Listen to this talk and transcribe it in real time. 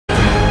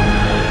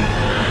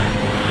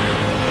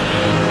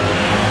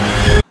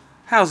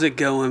How's it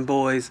going,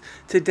 boys?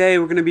 Today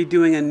we're going to be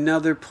doing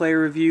another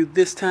player review,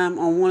 this time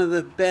on one of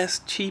the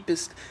best,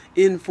 cheapest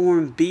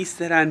informed beasts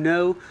that I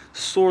know,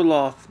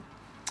 Sorloth.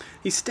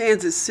 He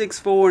stands at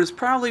 6'4" and is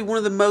probably one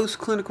of the most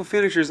clinical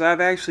finishers I've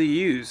actually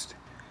used.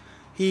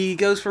 He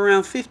goes for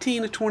around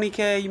 15 to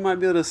 20k, you might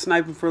be able to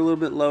snipe him for a little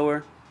bit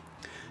lower.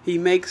 He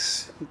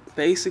makes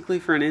basically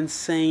for an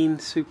insane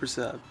super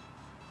sub.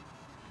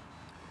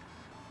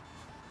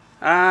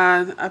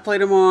 I played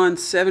him on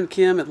 7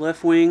 Kim at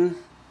left wing.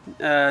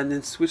 And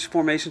then switched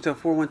formation to a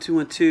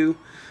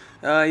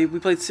 4-1-2-1-2. We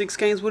played 6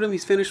 games with him.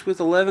 He's finished with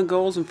 11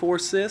 goals and 4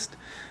 assists.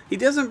 He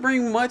doesn't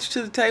bring much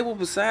to the table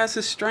besides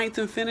his strength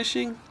and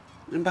finishing.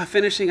 And by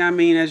finishing, I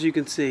mean, as you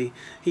can see,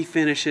 he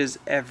finishes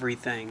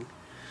everything.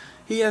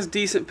 He has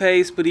decent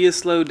pace, but he is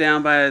slowed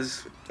down by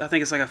his, I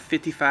think it's like a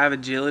 55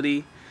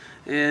 agility.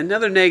 And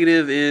another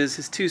negative is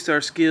his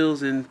 2-star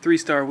skills and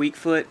 3-star weak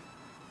foot.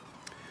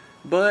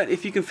 But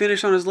if you can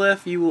finish on his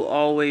left, you will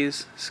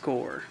always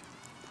score.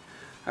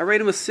 I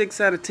rate him a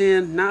 6 out of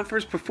 10, not for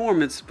his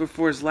performance, but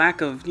for his lack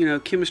of,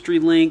 chemistry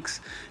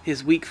links,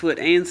 his weak foot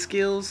and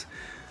skills.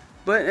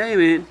 But hey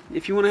man,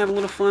 if you want to have a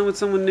little fun with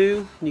someone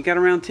new, and you got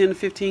around 10 to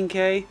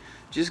 15k,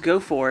 just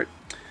go for it.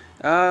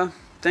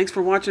 Thanks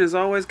for watching as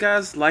always,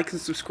 guys. Like and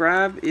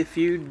subscribe if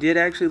you did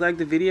actually like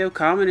the video.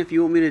 Comment if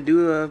you want me to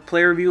do a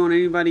player review on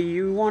anybody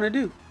you want to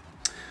do.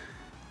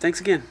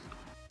 Thanks again.